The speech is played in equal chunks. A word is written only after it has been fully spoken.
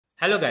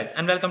Hello guys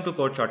and welcome to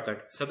Code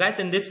Shortcut. So guys,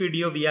 in this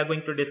video we are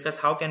going to discuss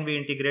how can we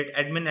integrate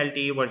Admin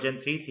LTE version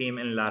 3 theme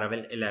in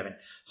Laravel 11.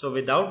 So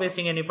without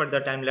wasting any further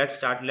time, let's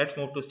start. Let's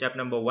move to step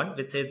number 1,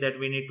 which says that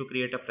we need to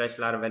create a fresh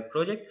Laravel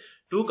project.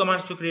 Two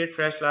commands to create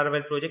fresh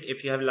Laravel project.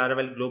 If you have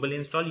Laravel globally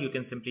installed, you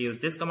can simply use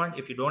this command.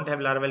 If you don't have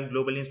Laravel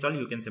globally installed,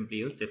 you can simply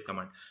use this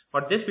command. For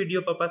this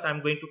video purpose,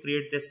 I'm going to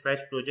create this fresh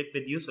project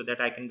with you so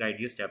that I can guide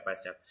you step by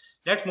step.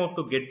 Let's move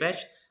to Git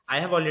Bash. I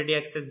have already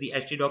accessed the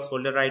htdocs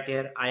folder right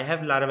here. I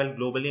have Laravel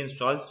globally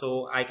installed,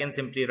 so I can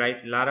simply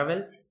write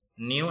Laravel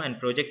new and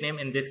project name,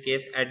 in this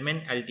case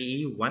Admin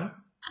LTE 1.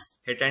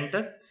 Hit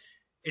enter.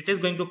 It is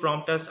going to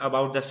prompt us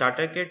about the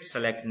starter kit.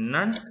 Select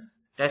none.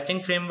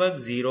 Testing framework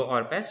 0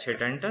 or past.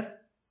 Hit enter.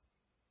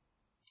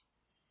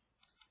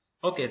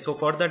 Okay, so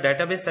for the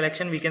database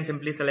selection, we can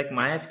simply select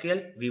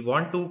MySQL. We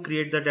want to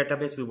create the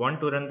database. We want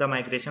to run the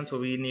migration, so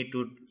we need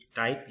to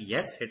type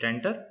yes. Hit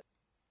enter.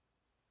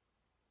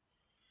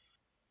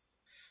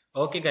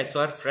 Okay guys,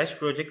 so our fresh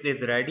project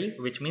is ready,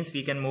 which means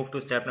we can move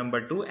to step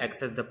number 2,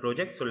 access the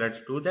project. So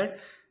let's do that.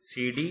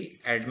 Cd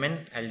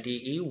admin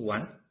LTE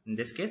 1. In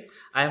this case,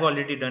 I have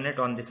already done it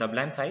on the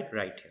Sublime side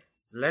right here.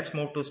 Let's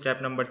move to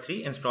step number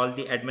 3, install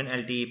the admin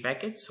LTE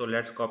package. So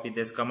let's copy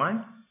this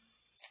command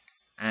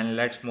and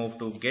let's move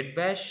to Git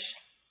Bash.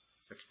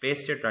 Let's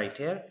paste it right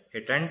here.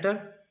 Hit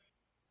enter.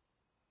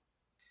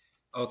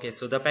 Okay,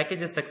 so the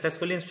package is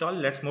successfully installed.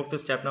 Let's move to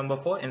step number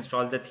 4,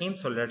 install the theme.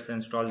 So let's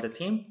install the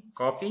theme,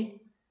 copy.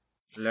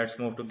 Let's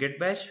move to Git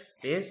Bash,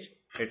 paste,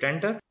 hit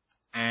enter,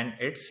 and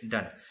it's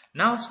done.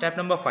 Now step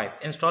number 5,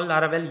 install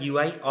Laravel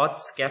UI auth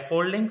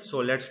scaffolding. So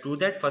let's do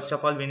that. First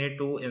of all, we need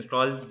to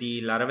install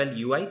the Laravel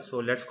UI. So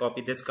let's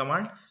copy this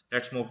command.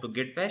 Let's move to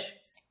Git Bash,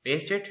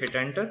 paste it, hit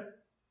enter.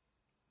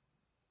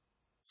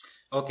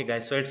 Okay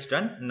guys, so it's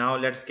done. Now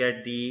let's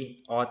get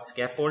the auth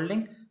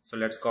scaffolding. So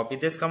let's copy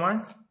this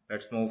command.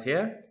 Let's move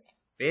here,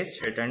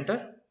 paste, hit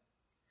enter.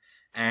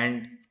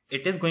 And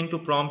it is going to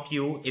prompt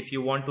you if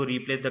you want to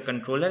replace the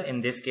controller.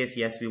 In this case,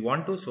 yes, we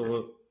want to.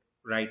 So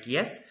write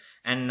yes.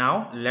 And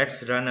now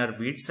let's run our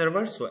Vite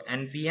server. So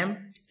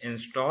npm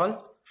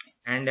install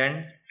and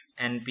then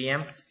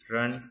npm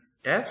run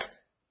dev.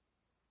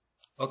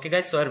 Okay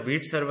guys, so our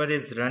Vite server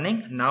is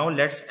running. Now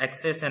let's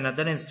access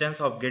another instance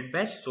of Git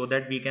Bash so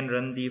that we can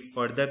run the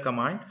further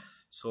command.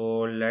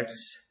 So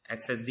let's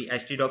access the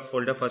htdocs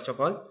folder first of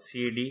all.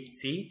 cd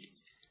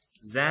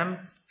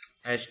XAMPP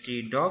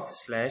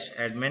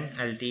htdocs/admin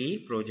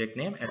LTE project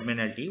name admin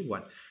LTE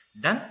 1.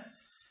 Done.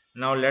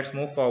 Now let's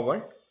move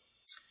forward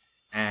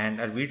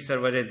and our Vite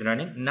server is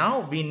running.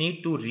 Now we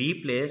need to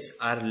replace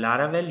our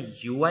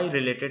Laravel UI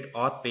related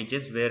auth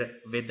pages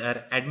with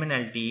our admin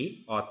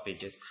LTE auth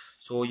pages.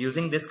 So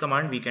using this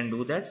command we can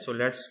do that. So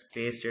let's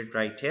paste it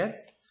right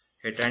here,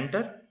 hit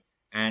enter,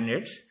 and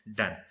it's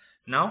done.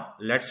 Now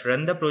let's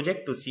run the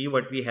project to see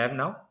what we have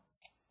now.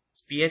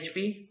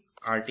 PHP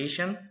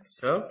artisan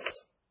serve.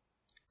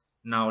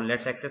 Now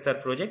let's access our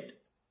project.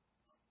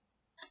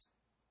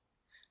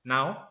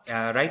 Now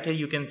right here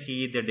you can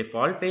see the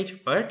default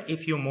page, but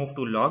if you move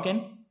to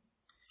login,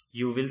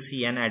 you will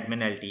see an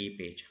admin LTE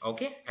page.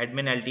 Okay,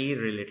 admin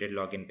LTE related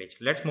login page.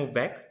 Let's move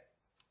back.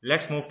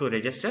 Let's move to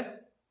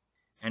register,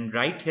 and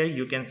right here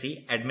you can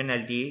see admin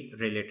LTE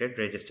related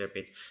register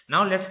page.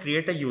 Now let's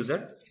create a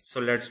user.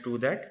 So let's do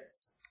that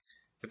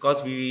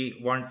because we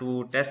want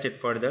to test it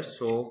further.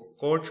 So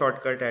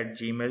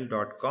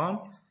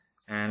codeshortcut@gmail.com.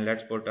 and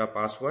let's put a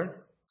password,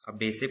 a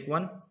basic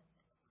one,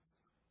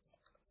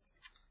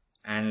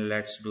 and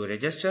let's do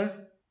register,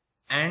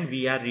 and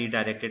we are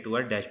redirected to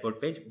our dashboard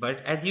page.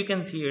 But as you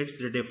can see, it's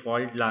the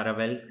default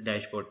Laravel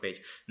dashboard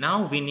page. Now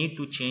we need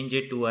to change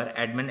it to our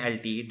admin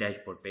LTE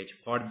dashboard page.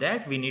 For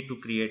that we need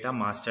to create a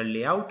master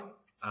layout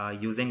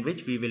using which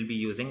we will be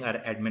using our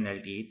admin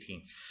LTE theme.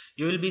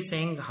 You will be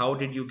saying, how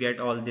did you get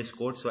all this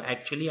code? So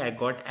actually I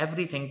got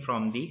everything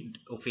from the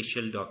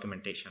official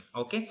documentation.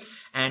 Okay,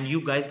 and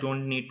you guys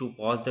don't need to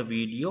pause the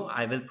video.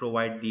 I will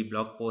provide the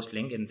blog post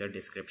link in the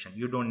description.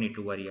 You don't need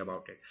to worry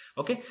about it.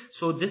 Okay,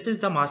 so this is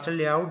the master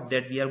layout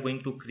that we are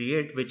going to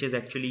create, which is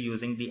actually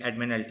using the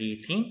admin LTE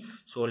theme.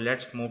 So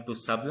let's move to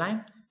Sublime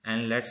and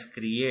let's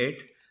create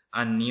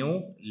a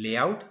new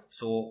layout.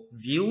 So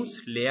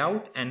views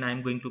layout, and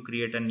I'm going to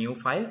create a new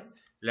file.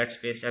 Let's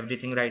paste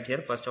everything right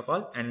here first of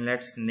all, and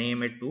let's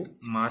name it to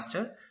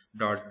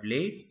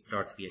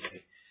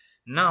master.blade.php.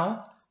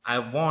 Now I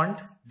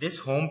want this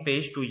home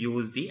page to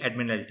use the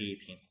admin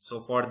LTE theme. So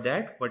for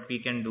that what we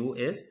can do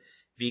is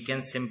we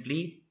can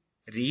simply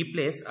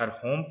replace our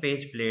home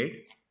page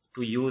blade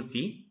to use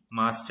the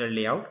master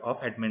layout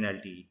of admin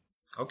LTE.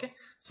 Okay,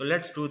 so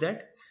let's do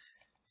that.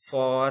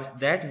 For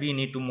that we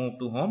need to move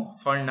to home.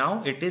 For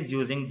now it is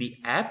using the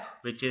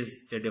app, which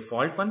is the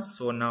default one.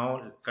 So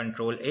now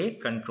Control A,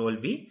 Control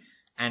V,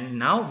 and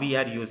now we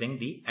are using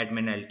the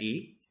admin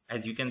LTE.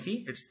 As you can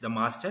see, it's the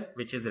master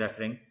which is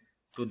referring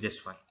to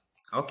this one.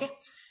 Okay,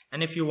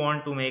 and if you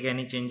want to make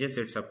any changes,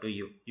 it's up to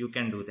you. You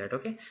can do that.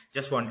 Okay,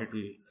 just wanted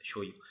to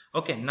show you.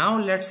 Okay, now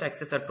let's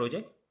access our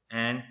project.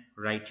 and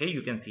right here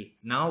you can see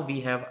now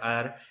we have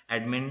our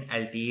admin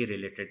LTE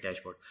related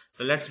dashboard.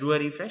 So let's do a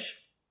refresh,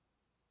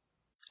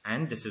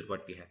 and this is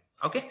what we have.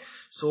 Okay,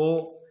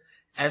 so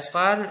as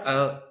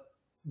far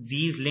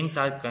these links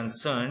are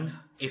concerned,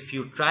 if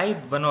you try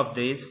one of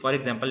these, for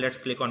example, let's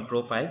click on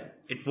profile,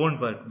 it won't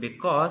work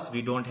because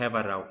we don't have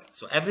a route.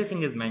 So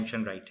everything is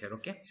mentioned right here.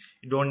 Okay,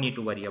 you don't need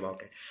to worry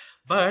about it.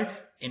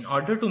 But in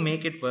order to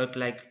make it work,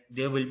 like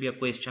there will be a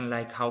question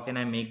like how can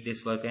I make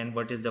this work and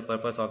what is the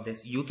purpose of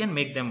this? You can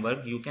make them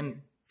work. You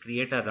can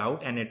create a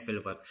route and it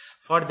will work.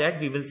 For that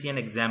we will see an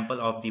example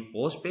of the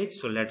post page.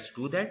 So let's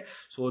do that.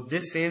 So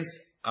this is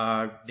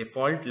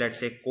default, let's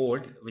say,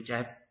 code which I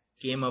have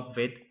came up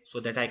with so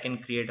that I can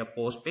create a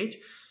post page.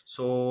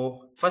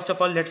 So first of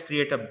all, let's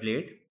create a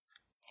blade.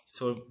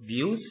 So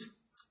views,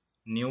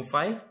 new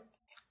file,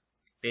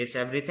 paste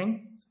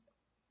everything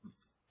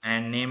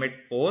and name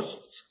it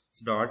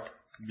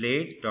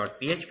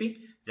posts.blade.php,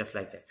 just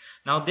like that.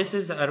 Now this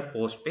is our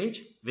post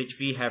page which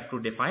we have to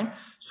define.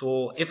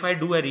 So if I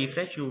do a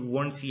refresh, you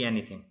won't see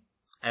anything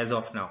as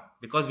of now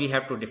because we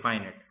have to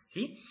define it.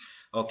 See?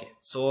 Okay,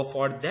 so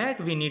for that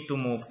we need to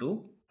move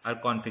to our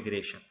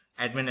configuration,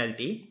 admin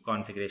LTE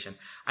configuration.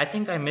 I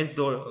think I missed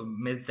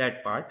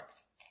that part.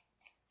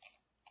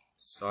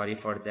 Sorry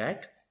for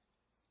that.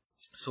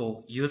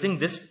 So using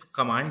this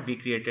command we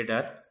created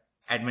our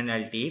admin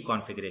LTE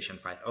configuration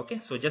file. Okay,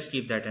 so just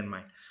keep that in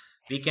mind.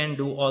 We can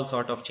do all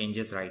sort of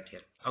changes right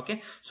here.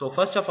 Okay, so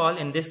first of all,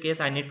 in this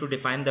case I need to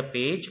define the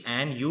page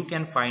and you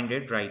can find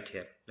it right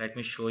here. Let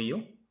me show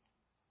you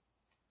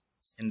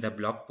in the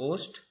blog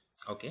post.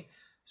 Okay,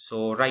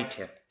 so right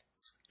here,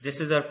 this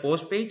is our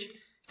post page,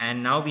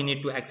 and now we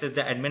need to access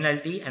the admin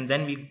LTE, and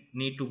then we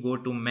need to go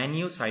to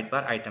menu,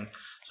 sidebar, items.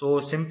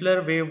 So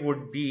simpler way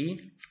would be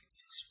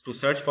to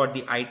search for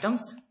the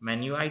items,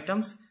 menu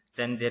items,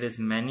 then there is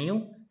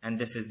menu, and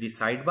this is the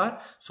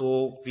sidebar.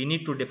 So we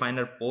need to define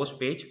our post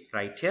page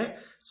right here.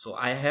 So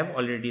I have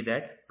already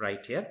that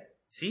right here.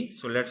 See,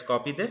 so let's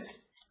copy this.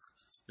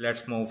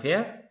 Let's move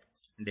here,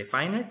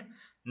 define it.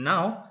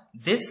 Now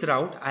this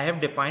route I have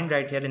defined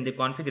right here in the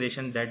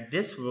configuration that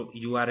this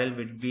URL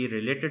will be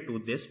related to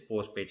this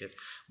post pages,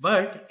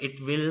 but it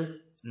will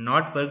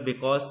not work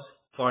because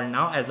for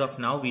now, as of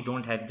now, we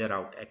don't have the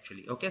route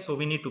actually. Okay, so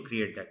we need to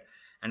create that,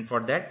 and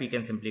for that we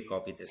can simply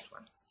copy this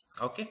one.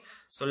 Okay,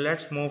 so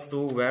let's move to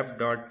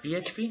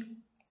web.php.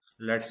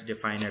 Let's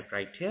define it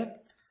right here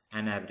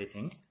and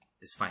everything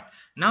is fine.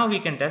 Now we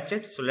can test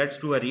it. So let's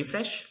do a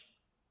refresh.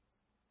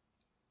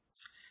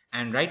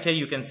 And right here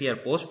you can see our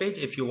post page.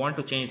 If you want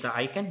to change the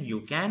icon,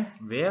 you can.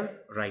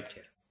 Where? Right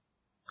here.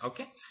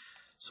 Okay,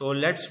 so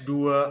let's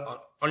do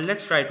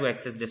let's try to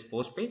access this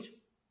post page,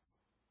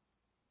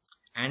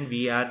 and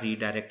we are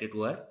redirected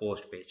to our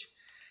post page.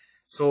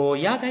 So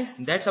yeah guys,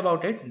 that's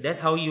about it.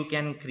 That's how you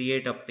can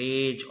create a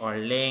page or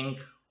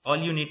link. All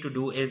you need to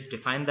do is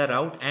define the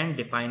route and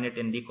define it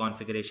in the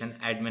configuration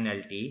admin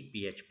LTE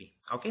PHP.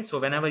 Okay, so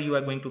whenever you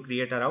are going to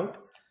create a route,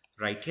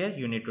 right here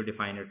you need to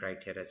define it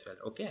right here as well,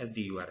 okay, as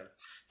the URL.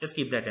 Just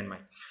keep that in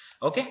mind.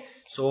 Okay,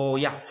 so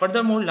yeah,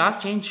 furthermore,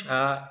 last change,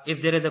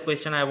 if there is a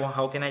question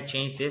how can I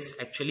change this,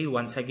 actually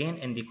once again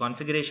in the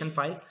configuration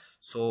file.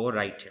 So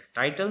right here,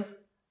 title,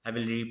 I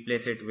will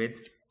replace it with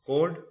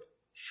code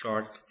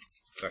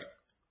shortcut.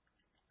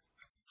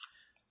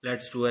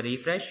 Let's do a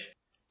refresh,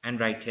 and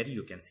right here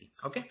you can see.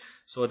 Okay,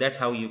 so that's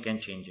how you can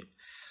change it.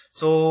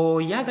 So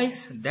yeah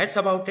guys, that's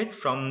about it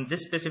from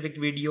this specific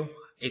video.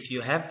 If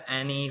you have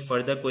any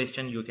further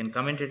question, you can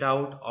comment it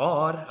out,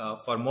 or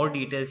for more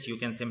details you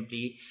can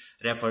simply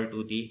refer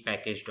to the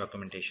package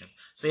documentation.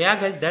 So yeah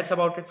guys, that's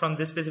about it from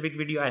this specific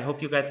video. I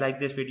hope you guys like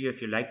this video. If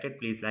you liked it,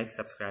 please like,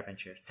 subscribe and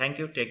share. Thank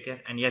you, take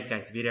care, and yes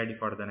guys, be ready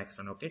for the next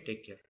one. Okay, take care.